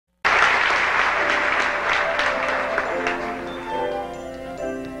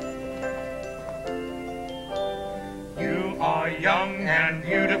young and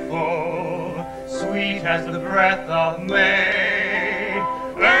beautiful, sweet as the breath of May.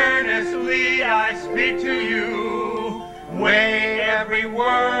 Earnestly I speak to you, weigh every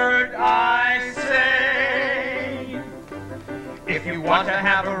word I say. If you want to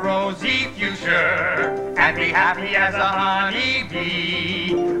have a rosy future and be happy as a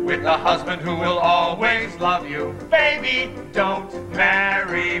honeybee, with a husband who will always love you, baby, don't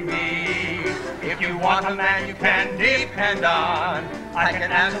marry me. If you want a man you can depend on, I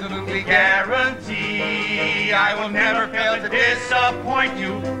can absolutely guarantee I will never fail to disappoint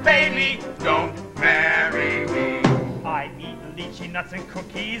you, baby, don't marry me. I eat lychee nuts and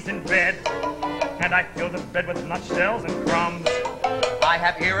cookies in bed, and I fill the bed with nutshells and crumbs. I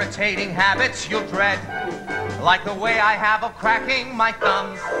have irritating habits you'll dread, like the way I have of cracking my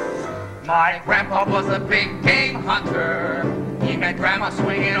thumbs. My grandpa was a big game hunter. He met grandma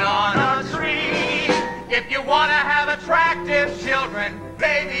swinging on a tree. If you want to have attractive children,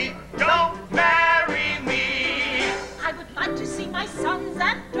 baby, don't marry me. I would like to see my sons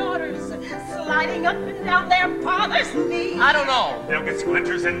and daughters sliding up and down their father's knee. I don't know. They'll get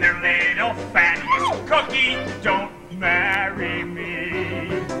splinters in their little fannies. Cookie, don't marry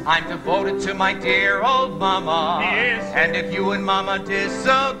me. I'm devoted to my dear old mama. He is. And if you and mama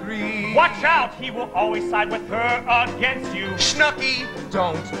disagree, Watch out, he will always side with her against you. Snooky,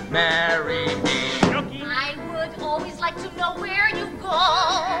 don't marry me. Snooky. I would always like to know where you go.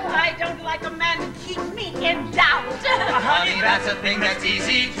 I don't like a man to keep me in doubt. Honey, that's a thing that's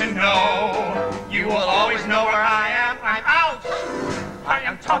easy to know. You will always know where I am. I'm out. I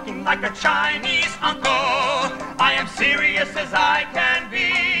am talking like a Chinese uncle. I am serious as I can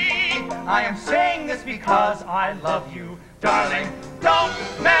be. I am saying this because I love you, darling. Don't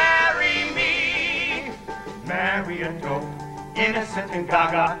marry me. Marry a dope, innocent and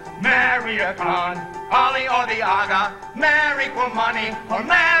gaga. Marry a con, Ollie or the Aga. Marry for money or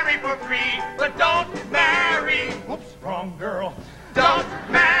marry for free. But don't marry, Oops, wrong girl.